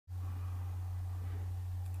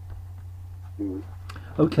Mm.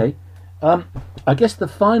 Okay. I guess the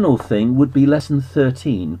final thing would be lesson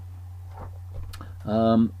 13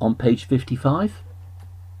 on page 55.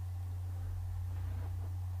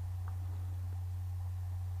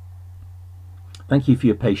 Thank you for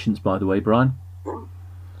your patience, by the way, Brian.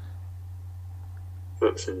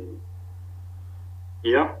 13.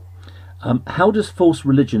 Yeah. How does false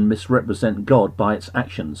religion misrepresent God by its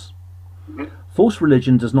actions? Mhm. False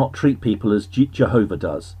religion does not treat people as Jehovah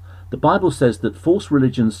does. The Bible says that false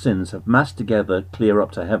religion's sins have massed together clear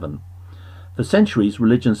up to heaven. For centuries,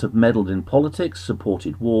 religions have meddled in politics,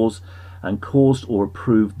 supported wars, and caused or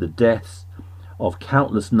approved the deaths of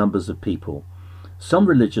countless numbers of people. Some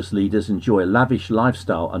religious leaders enjoy a lavish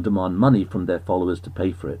lifestyle and demand money from their followers to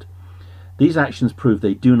pay for it. These actions prove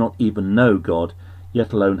they do not even know God,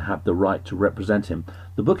 yet alone have the right to represent him.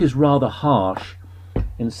 The book is rather harsh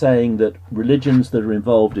in saying that religions that are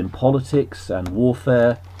involved in politics and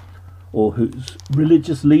warfare, or whose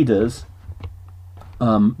religious leaders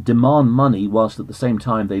demand money whilst at the same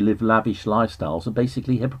time they live lavish lifestyles, are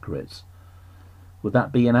basically hypocrites. Would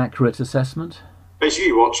that be an accurate assessment?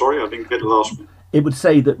 Basically, what? Sorry, I didn't get the last one. It would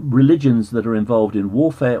say that religions that are involved in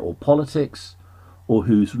warfare or politics, or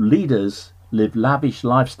whose leaders live lavish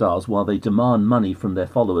lifestyles while they demand money from their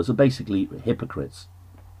followers, are basically hypocrites.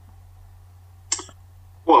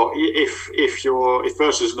 Well, if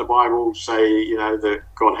verses in the Bible say that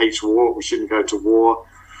God hates war, we shouldn't go to war,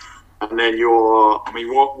 and then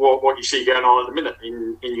what you see going on at the minute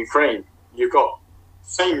in Ukraine, you've got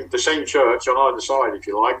the same church on either side, if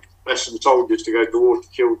you like, blessing soldiers to go to war to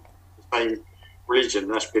kill the same religion.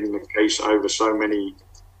 That's been the case over so many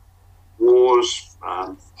wars,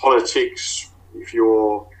 politics. If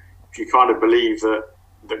you kind of believe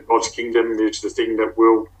that God's kingdom is the thing that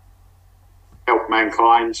will help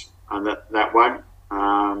mankind, and that won't,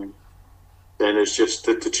 then it's just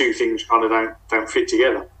the two things kind of don't fit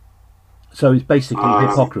together. So it's basically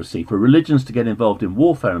hypocrisy. For religions to get involved in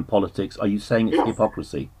warfare and politics, are you saying it's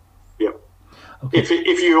hypocrisy? Yeah. Okay.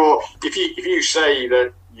 If you say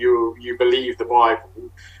that you believe the Bible,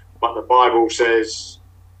 but the Bible says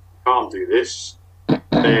you can't do this,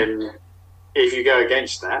 then if you go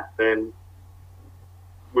against that, then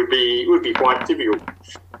would be quite difficult,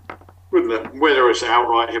 wouldn't it? Whether it's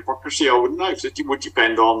outright hypocrisy, I wouldn't know. It would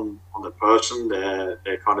depend on the person, their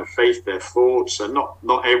kind of faith, their thoughts, and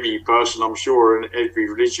not every person, I'm sure, and every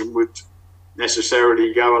religion would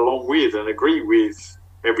necessarily go along with and agree with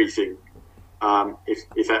everything,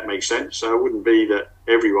 if that makes sense. So it wouldn't be that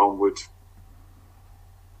everyone would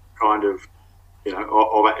kind of,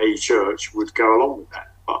 of a church would go along with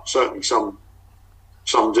that, but certainly some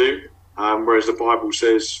do, whereas the Bible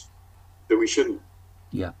says that we shouldn't.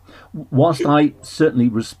 Yeah. Whilst I certainly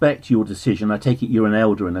respect your decision, I take it you're an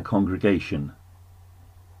elder in a congregation.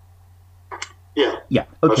 Yeah. Yeah.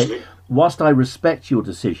 Okay. Personally. Whilst I respect your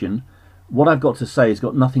decision, what I've got to say has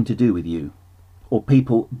got nothing to do with you or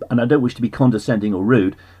people, and I don't wish to be condescending or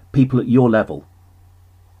rude, people at your level.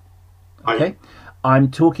 Okay?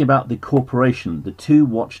 I'm talking about the corporation, the two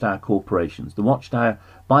Watchtower corporations, the Watchtower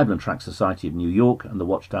Bible and Tract Society of New York and the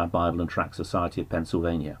Watchtower Bible and Tract Society of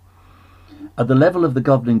Pennsylvania. At the level of the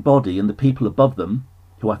governing body and the people above them,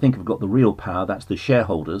 who I think have got the real power, that's the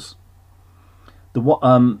shareholders, the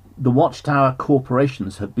Watchtower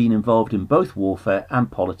corporations have been involved in both warfare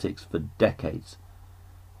and politics for decades.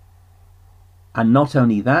 And not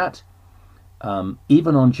only that,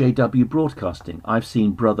 even on JW Broadcasting, I've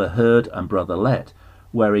seen Brother Hurd and Brother Lett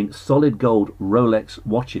wearing solid gold Rolex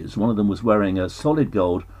watches. One of them was wearing a solid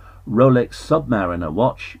gold Rolex Submariner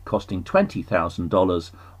watch costing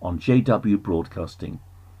 $20,000 on JW Broadcasting.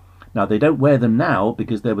 Now, they don't wear them now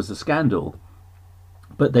because there was a scandal,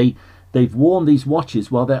 but they've worn these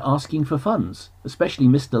watches while they're asking for funds, especially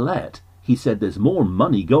Mr. Lett. He said there's more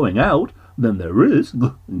money going out than there is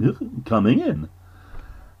coming in.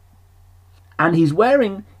 And he's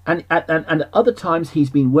wearing, and at other times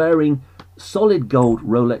he's been wearing solid gold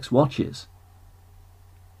Rolex watches.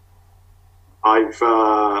 I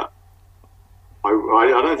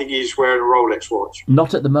don't think he's wearing a Rolex watch.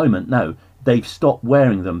 Not at the moment, no. They've stopped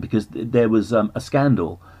wearing them because there was a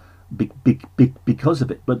scandal because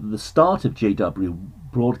of it. But at the start of JW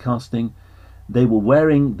Broadcasting, they were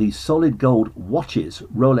wearing these solid gold watches,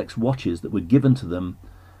 Rolex watches, that were given to them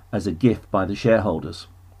as a gift by the shareholders.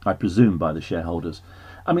 I presume by the shareholders.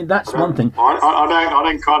 I mean, that's one thing. I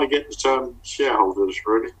don't kind of get the term shareholders,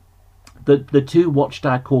 really. The two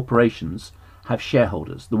Watchtower corporations have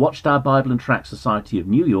shareholders. The Watchtower Bible and Tract Society of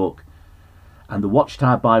New York and the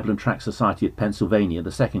Watchtower Bible and Tract Society of Pennsylvania,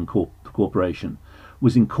 the second corporation,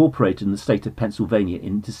 was incorporated in the state of Pennsylvania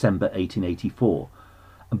in December 1884.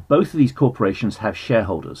 And both of these corporations have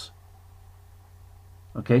shareholders.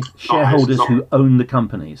 Okay, Not shareholders not, who own the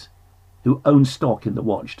companies, who own stock in the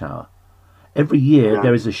Watchtower. Every year yeah.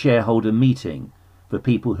 there is a shareholder meeting for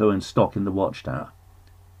people who own stock in the Watchtower.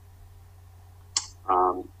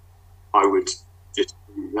 I would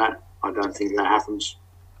disagree with that. I don't think that happens.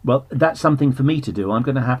 Well, that's something for me to do. I'm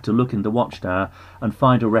going to have to look in the Watchtower and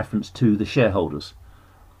find a reference to the shareholders.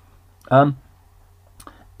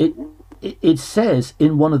 It says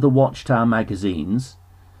in one of the Watchtower magazines,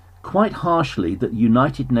 quite harshly, that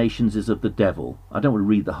United Nations is of the devil. I don't want to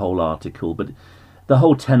read the whole article, but the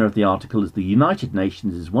whole tenor of the article is the United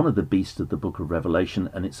Nations is one of the beasts of the Book of Revelation,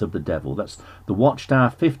 and it's of the devil. That's the Watchtower,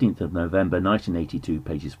 15th of November 1982,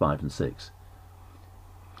 pages 5 and 6.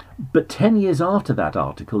 But 10 years after that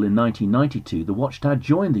article, in 1992, the Watchtower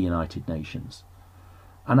joined the United Nations.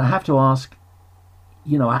 And I have to ask,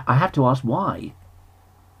 I have to ask why.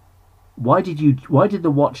 Why did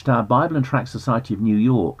the Watchtower Bible and Tract Society of New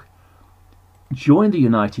York join the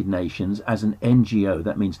United Nations as an NGO,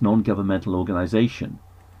 that means non-governmental organization,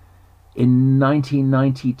 in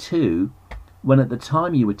 1992, when at the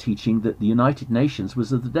time you were teaching that the United Nations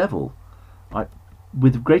was of the devil?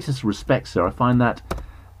 With the greatest respect, sir, I find that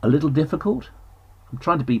a little difficult. I'm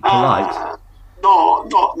trying to be polite.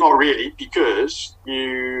 Not really, because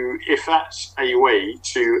if that's a way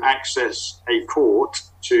to access a court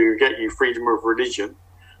to get you freedom of religion,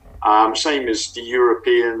 same as the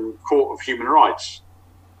European Court of Human Rights.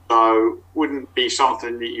 So wouldn't be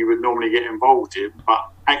something that you would normally get involved in. But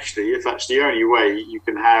actually, if that's the only way you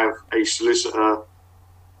can have a solicitor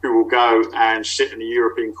who will go and sit in the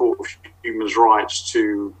European Court of Human Rights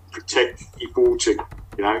to protect people, to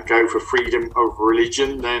go for freedom of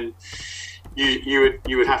religion, then you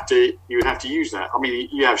would have to use that. I mean,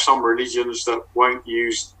 you have some religions that won't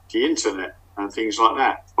use the internet and things like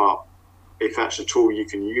that, but if that's a tool you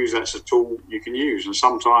can use, that's a tool you can use. And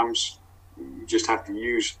sometimes you just have to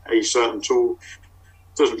use a certain tool.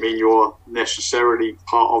 Doesn't mean you're necessarily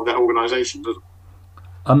part of that organisation, does it?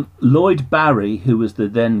 Lloyd Barry, who was the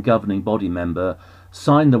then governing body member,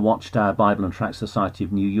 signed the Watchtower Bible and Tract Society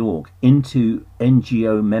of New York into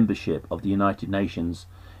NGO membership of the United Nations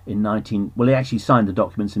in he actually signed the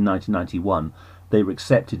documents in 1991. They were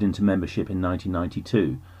accepted into membership in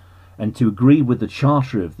 1992. And to agree with the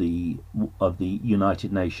charter of the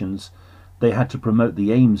United Nations, they had to promote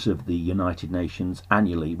the aims of the United Nations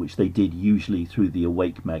annually, which they did usually through the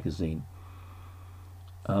Awake magazine.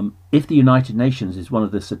 If the United Nations is one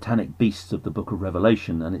of the satanic beasts of the Book of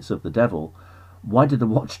Revelation and it's of the devil, why did the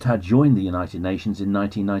Watchtower join the United Nations in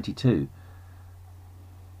 1992?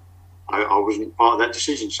 I wasn't part of that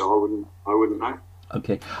decision, so I wouldn't know.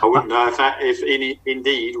 Okay. I wouldn't know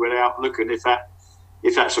indeed, without looking, if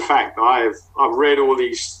that's a fact. I've read all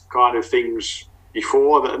these kind of things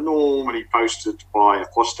before that are normally posted by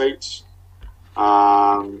apostates,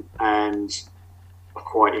 and are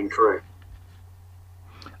quite incorrect.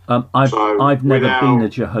 I've never been a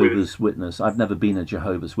Jehovah's Witness. I've never been a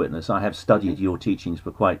Jehovah's Witness. I have studied your teachings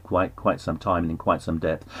for quite some time and in quite some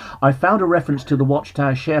depth. I found a reference to the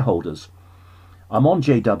Watchtower shareholders. I'm on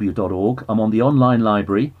jw.org. I'm on the online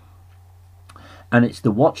library, and it's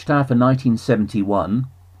the Watchtower for 1971.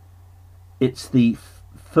 It's the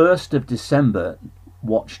 1st of December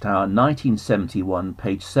Watchtower 1971,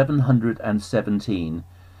 page 717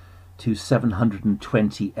 to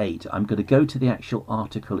 728. I'm going to go to the actual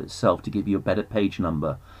article itself to give you a better page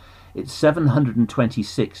number. It's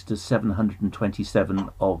 726 to 727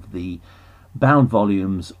 of the bound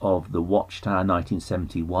volumes of the Watchtower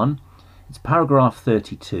 1971. It's paragraph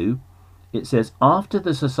 32. It says, after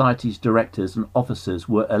the Society's directors and officers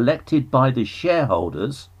were elected by the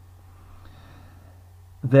shareholders,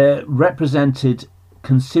 their represented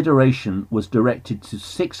consideration was directed to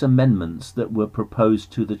 6 amendments that were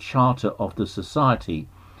proposed to the charter of the Society,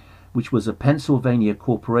 which was a Pennsylvania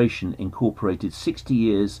corporation incorporated 60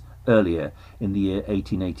 years earlier in the year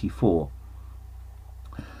 1884.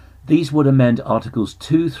 These would amend Articles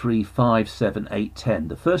 2, 3, 5, 7, 8, 10.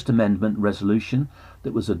 The First Amendment resolution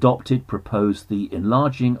that was adopted proposed the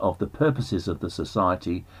enlarging of the purposes of the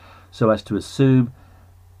Society so as to assume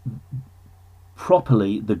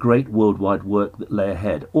properly the great worldwide work that lay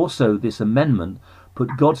ahead. Also, this amendment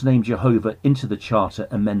put God's name Jehovah into the Charter.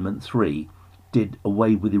 Amendment 3 did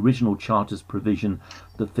away with the original Charter's provision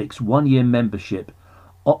that fixed 1-year membership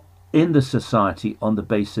in the Society on the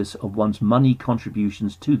basis of one's money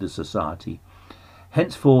contributions to the Society.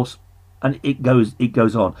 Henceforth, and it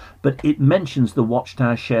goes on, but it mentions the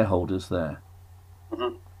Watchtower shareholders there.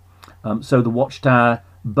 Mm-hmm. So the Watchtower,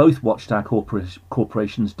 both Watchtower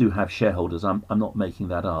corporations do have shareholders. I'm not making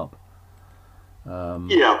that up.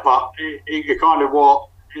 Yeah, but it kind of what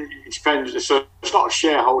it depends. So it's not a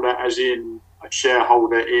shareholder, as in a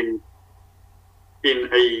shareholder in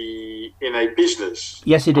a business.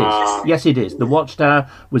 Yes, it is. Yes, it is. The Watchtower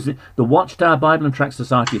Bible and Tract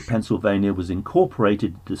Society of Pennsylvania was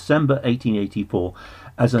incorporated December 1884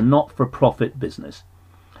 as a not-for-profit business,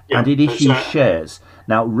 and it issues shares.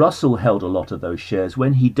 Now, Russell held a lot of those shares.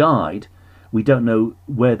 When he died, we don't know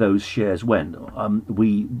where those shares went.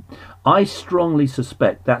 I strongly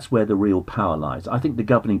suspect that's where the real power lies. I think the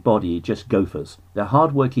governing body are just gophers. They're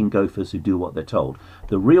hard-working gophers who do what they're told.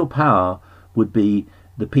 The real power would be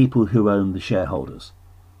the people who own the shareholders.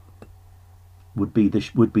 Would be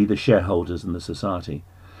the shareholders in the society.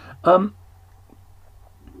 Yeah,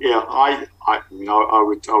 I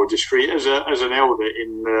would disagree. As an elder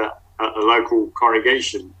in a local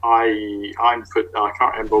congregation, I can't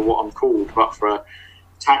remember what I'm called, but for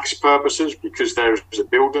tax purposes, because there's a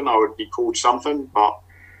building, I would be called something. But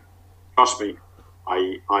trust me,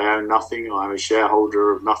 I own nothing. I'm a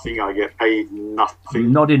shareholder of nothing. I get paid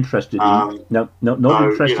nothing. Not interested in not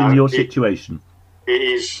interested in your situation. It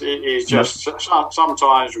is just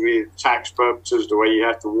sometimes with tax purposes, the way you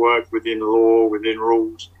have to work within law, within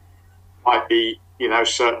rules, might be,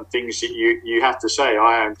 certain things that you have to say.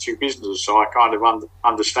 I own two businesses, so I kind of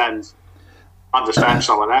understand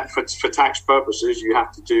some of that. For tax purposes, you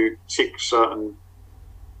have to tick certain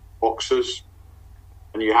boxes,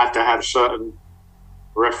 and you have to have certain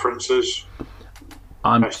references.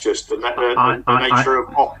 That's just the nature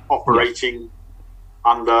of operating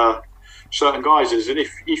under certain guises. And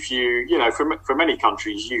if you for many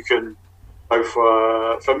countries, you can go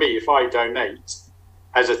for me, if I donate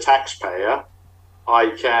as a taxpayer,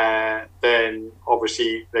 I can then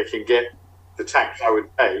obviously they can get the tax I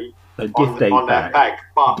would pay on that bag.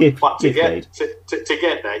 But to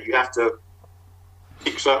get that, you have to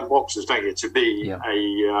tick certain boxes, don't you, to be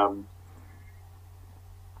a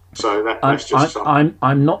so that's just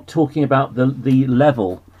I'm not talking about the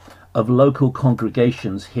level of local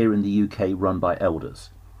congregations here in the UK run by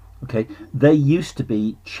elders. Okay, they used to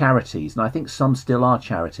be charities, and I think some still are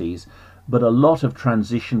charities, but a lot have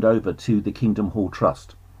transitioned over to the Kingdom Hall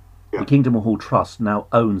Trust. Yeah. The Kingdom Hall Trust now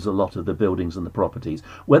owns a lot of the buildings and the properties.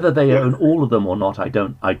 Whether they own all of them or not, I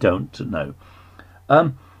don't know.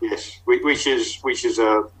 Yes, which is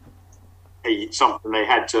something they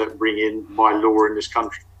had to bring in by law in this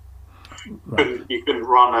country. Right. You couldn't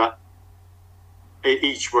run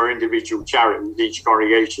each were individual charities, each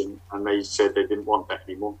congregation, and they said they didn't want that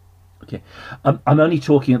anymore. Okay, I'm only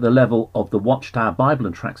talking at the level of the Watchtower Bible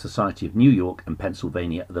and Tract Society of New York and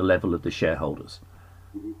Pennsylvania, at the level of the shareholders.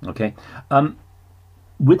 Mm-hmm. Okay,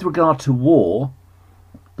 with regard to war,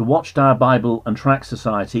 the Watchtower Bible and Tract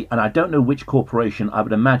Society, and I don't know which corporation, I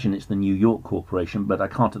would imagine it's the New York corporation, but I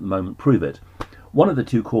can't at the moment prove it. One of the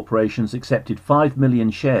two corporations accepted 5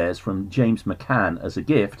 million shares from James McCann as a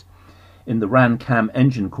gift in the Rancam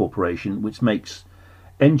Engine Corporation, which makes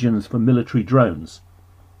engines for military drones.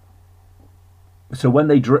 So when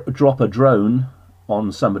they drop a drone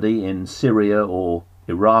on somebody in Syria or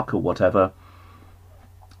Iraq or whatever,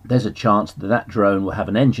 there's a chance that that drone will have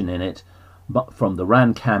an engine in it, but from the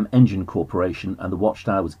Rancam Engine Corporation, and the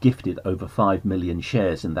Watchtower was gifted over 5 million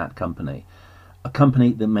shares in that company. A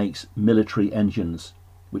company that makes military engines,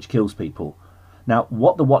 which kills people. Now,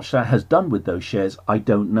 what the Watchtower has done with those shares, I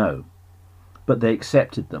don't know. But they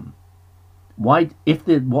accepted them. Why, if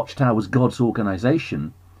the Watchtower was God's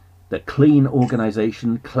organisation, the clean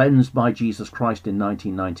organisation, cleansed by Jesus Christ in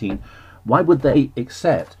 1919, why would they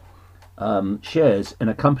accept shares in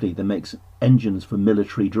a company that makes engines for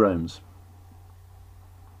military drones?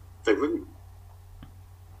 They wouldn't.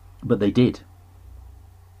 But they did.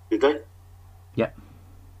 Did they? Yeah.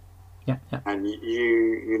 Yeah. And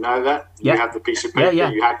you know that? Yeah. You have the piece of paper,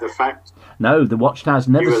 you have the fact? No, the Watchtower's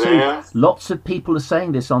never sued. There. Lots of people are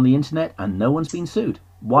saying this on the internet and no one's been sued.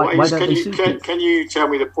 Why don't they sue? Can you tell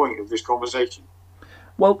me the point of this conversation?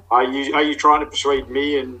 Well, are you trying to persuade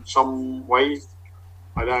me in some way?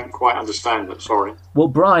 I don't quite understand that, sorry. Well,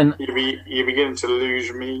 Brian, you're beginning to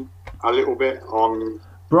lose me a little bit on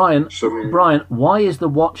Brian, why is the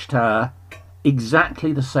Watchtower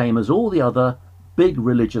exactly the same as all the other big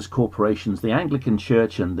religious corporations, the Anglican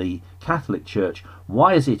Church and the Catholic Church?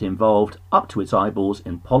 Why is it involved up to its eyeballs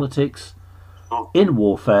in politics, in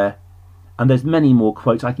warfare? And there's many more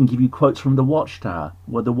quotes. I can give you quotes from the Watchtower,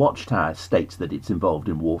 where the Watchtower states that it's involved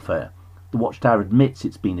in warfare. The Watchtower admits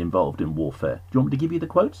it's been involved in warfare. Do you want me to give you the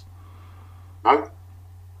quotes? No.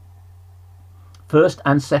 First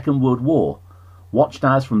and Second World War.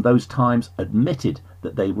 Watchtowers from those times admitted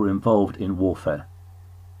that they were involved in warfare.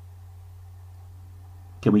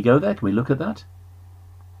 Can we go there? Can we look at that?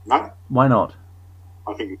 No, Why not?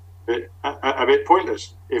 I think a bit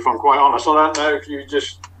pointless, if I'm quite honest. I don't know if you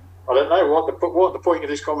just, I don't know what the point of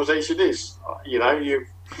this conversation is. You know,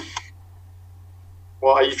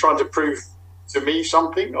 what are you trying to prove to me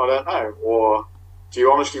something? I don't know. Or do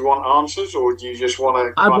you honestly want answers, or do you just want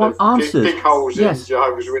to pick holes in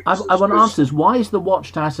Jehovah's Witnesses? I want answers. Why is the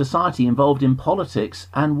Watchtower Society involved in politics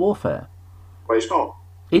and warfare? Well, it's not.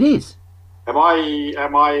 It is. Am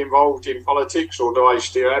I involved in politics, or do I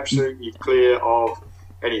steer absolutely clear of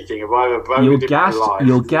anything? Have I ever voted in my life?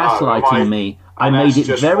 You're gaslighting me. I made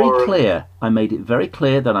it very clear. I made it very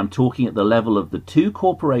clear that I'm talking at the level of the two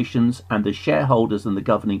corporations and the shareholders and the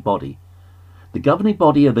governing body. The governing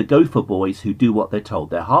body are the gopher boys who do what they're told.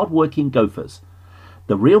 They're hard-working gophers.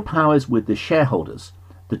 The real power is with the shareholders.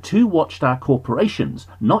 The two Watchtower corporations,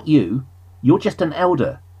 not you. You're just an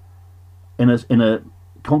elder in a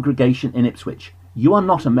congregation in Ipswich. You are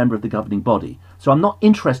not a member of the governing body. So I'm not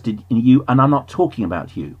interested in you, and I'm not talking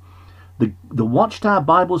about you. The Watchtower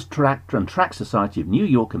Bibles Tract and Tract Society of New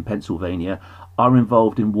York and Pennsylvania are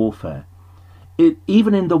involved in warfare.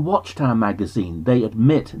 Even in the Watchtower magazine, they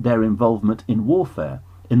admit their involvement in warfare.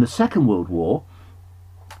 In the Second World War,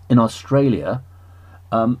 in Australia,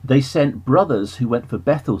 they sent brothers who went for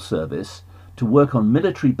Bethel service to work on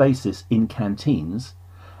military bases in canteens,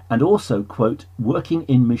 and also, quote, working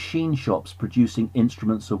in machine shops producing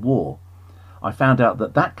instruments of war. I found out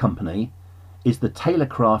that company is the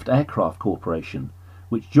Taylorcraft Aircraft Corporation,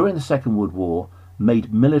 which during the Second World War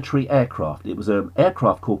made military aircraft. It was an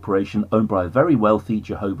aircraft corporation owned by a very wealthy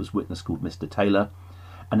Jehovah's Witness called Mr. Taylor.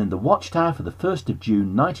 And in the Watchtower for the 1st of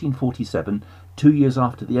June 1947, 2 years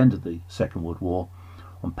after the end of the Second World War,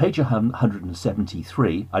 on page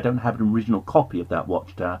 173, I don't have an original copy of that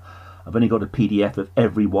Watchtower, I've only got a PDF of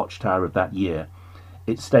every Watchtower of that year.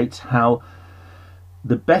 It states how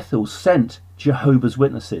the Bethel sent Jehovah's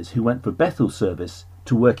Witnesses who went for Bethel service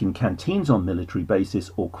to work in canteens on military bases,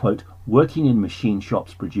 or, quote, working in machine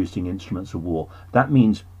shops producing instruments of war. That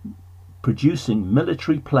means producing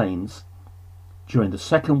military planes during the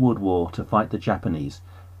Second World War to fight the Japanese,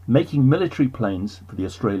 making military planes for the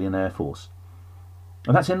Australian Air Force.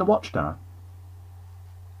 And that's in the Watchtower.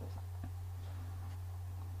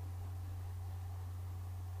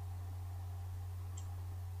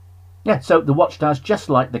 Yeah, so the Watchtower's just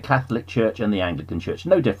like the Catholic Church and the Anglican Church,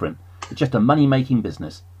 no different. It's just a money-making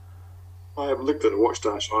business. I haven't looked at the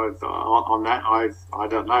Watchtower side on that. I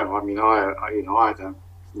don't know. I mean, I don't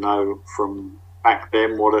know from back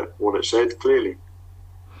then what it said clearly,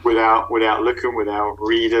 without looking, without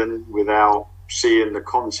reading, without seeing the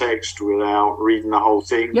context, without reading the whole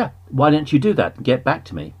thing. Yeah, why don't you do that? Get back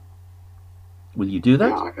to me. Will you do that?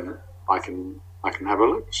 Yeah, I can have a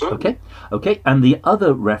look. Certainly. Okay. And the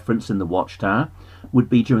other reference in the Watchtower would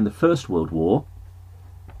be during the First World War.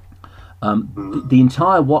 The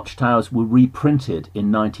entire Watchtowers were reprinted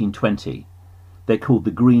in 1920. They're called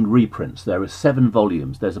the Green Reprints. There are 7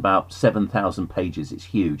 volumes. There's about 7,000 pages. It's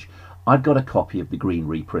huge. I've got a copy of the Green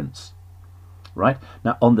Reprints. Right?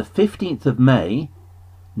 Now, on the 15th of May,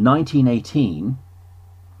 1918,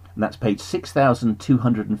 and that's page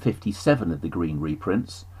 6,257 of the Green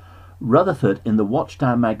Reprints, Rutherford in the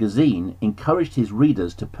Watchtower magazine encouraged his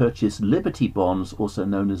readers to purchase Liberty bonds, also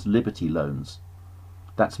known as Liberty loans.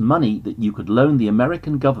 That's money that you could loan the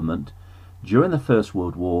American government during the First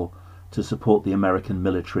World War to support the American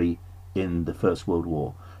military in the First World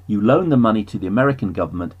War. You loan the money to the American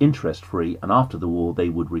government interest-free, and after the war they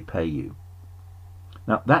would repay you.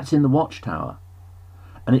 Now that's in the Watchtower,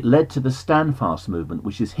 and it led to the Stand Fast movement,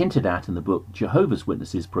 which is hinted at in the book Jehovah's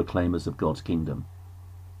Witnesses, Proclaimers of God's Kingdom.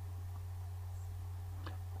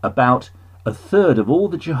 About a third of all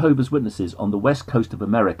the Jehovah's Witnesses on the west coast of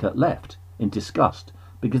America left in disgust,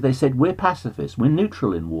 because they said, we're pacifists, we're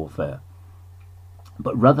neutral in warfare.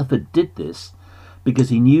 But Rutherford did this because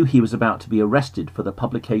he knew he was about to be arrested for the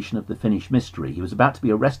publication of the Finnish Mystery. He was about to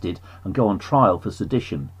be arrested and go on trial for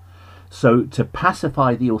sedition. So to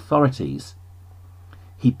pacify the authorities,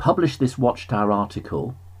 he published this Watchtower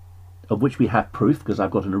article, of which we have proof, because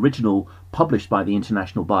I've got an original published by the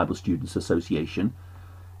International Bible Students Association,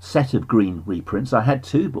 set of green reprints. I had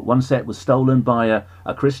 2, but one set was stolen by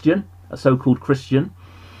a Christian, a so-called Christian.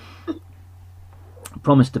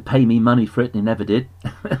 Promised to pay me money for it, and he never did.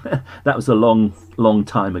 That was a long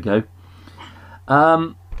time ago.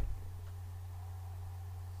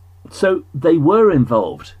 So they were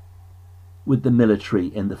involved with the military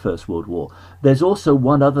in the First World War. There's also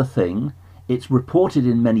one other thing. It's reported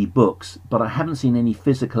in many books, but I haven't seen any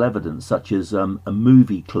physical evidence, such as a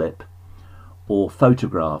movie clip or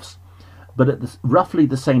photographs. But at roughly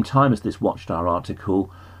the same time as this Watchtower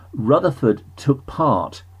article, Rutherford took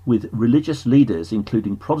part with religious leaders,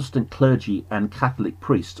 including Protestant clergy and Catholic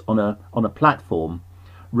priests, on a platform.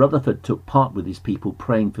 Rutherford took part with his people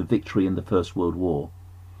praying for victory in the First World War.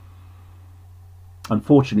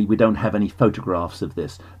 Unfortunately, we don't have any photographs of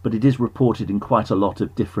this, but it is reported in quite a lot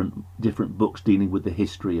of different books dealing with the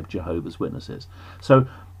history of Jehovah's Witnesses. So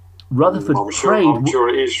Rutherford prayed.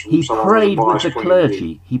 He prayed with the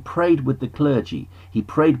clergy. He prayed with the clergy. He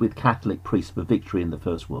prayed with Catholic priests for victory in the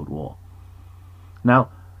First World War. Now,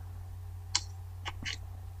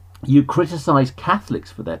 you criticise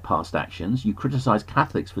Catholics for their past actions. You criticise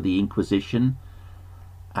Catholics for the Inquisition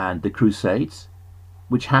and the Crusades,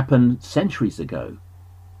 which happened centuries ago.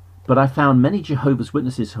 But I found many Jehovah's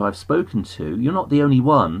Witnesses who I've spoken to, you're not the only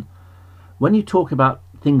one, when you talk about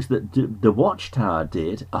things that the Watchtower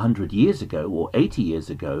did 100 years ago or 80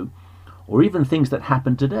 years ago, or even things that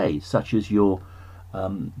happen today, such as your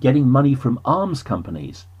getting money from arms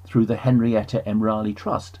companies through the Henrietta M. Riley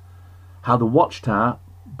Trust, how the Watchtower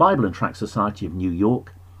Bible and Tract Society of New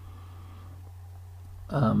York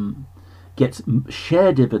gets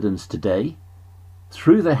share dividends today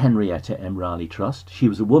through the Henrietta M. Riley Trust. She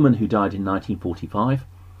was a woman who died in 1945.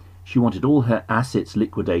 She wanted all her assets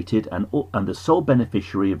liquidated and the sole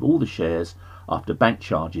beneficiary of all the shares after bank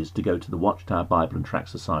charges to go to the Watchtower Bible and Tract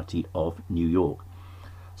Society of New York.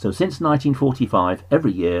 So since 1945,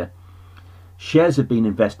 every year, shares have been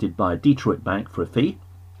invested by a Detroit bank for a fee.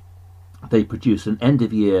 They produce an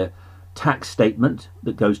end-of-year tax statement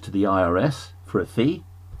that goes to the IRS for a fee.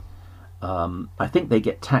 I think they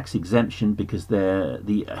get tax exemption because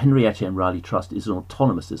the Henrietta M. Riley Trust is an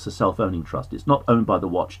autonomous, it's a self-owning trust. It's not owned by the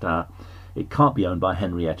Watchtower. It can't be owned by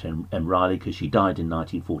Henrietta M. Riley because she died in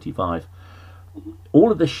 1945.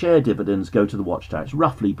 All of the share dividends go to the Watchtower. It's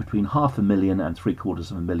roughly between $500,000 and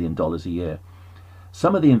 $750,000 a year.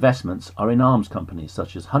 Some of the investments are in arms companies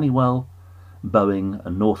such as Honeywell, Boeing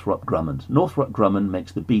and Northrop Grumman. Northrop Grumman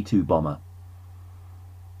makes the B-2 bomber.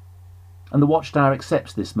 And the Watchtower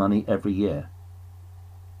accepts this money every year.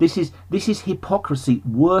 This is hypocrisy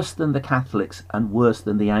worse than the Catholics and worse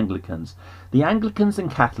than the Anglicans. The Anglicans and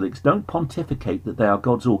Catholics don't pontificate that they are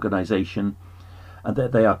God's organisation and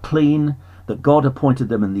that they are clean, that God appointed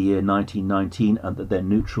them in the year 1919 and that they're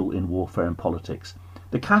neutral in warfare and politics.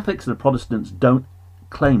 The Catholics and the Protestants don't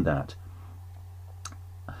claim that.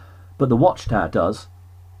 But the Watchtower does,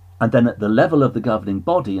 and then at the level of the governing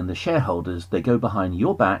body and the shareholders, they go behind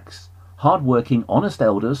your backs, hard-working, honest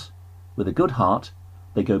elders with a good heart.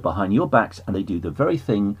 They go behind your backs and they do the very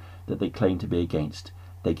thing that they claim to be against.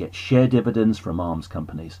 They get share dividends from arms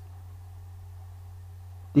companies.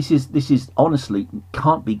 This is honestly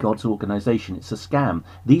can't be God's organisation. It's a scam.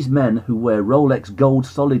 These men who wear Rolex gold,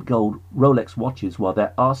 solid gold Rolex watches while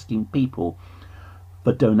they're asking people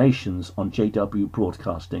for donations on JW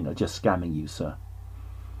Broadcasting are just scamming you, sir.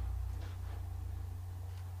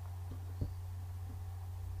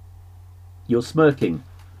 You're smirking.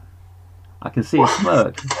 I can see a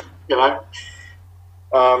smirk. You know,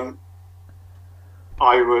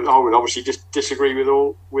 I would obviously just disagree with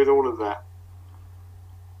all of that.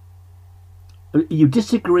 You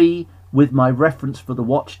disagree with my reference for the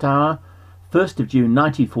Watchtower, 1st of June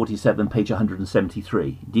 1947, page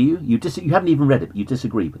 173. Do you? You haven't even read it, but you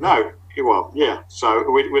disagree with it. No. Well, yeah. So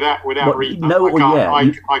without reading, no,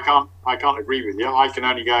 I can't agree with you. I can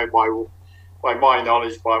only go by my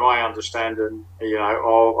knowledge, by my understanding, you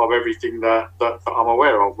know, of everything that I'm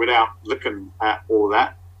aware of, without looking at all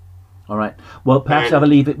that. All right. Well, perhaps I'll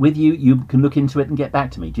leave it with you. You can look into it and get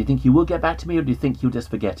back to me. Do you think you will get back to me, or do you think you'll just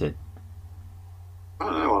forget it? I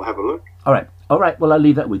don't know. I'll have a look. All right. All right. Well, I'll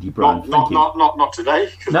leave that with you, Brian. Thank you. Not today.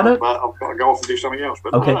 No. I've got to go off and do something else.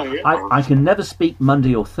 But okay. I can never speak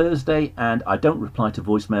Monday or Thursday, and I don't reply to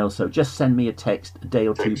voicemail. So just send me a text a day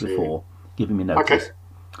or two before, giving me notice. Okay.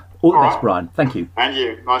 All the best, Brian. Thank you. And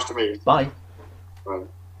you. Nice to meet you. Bye. Bye.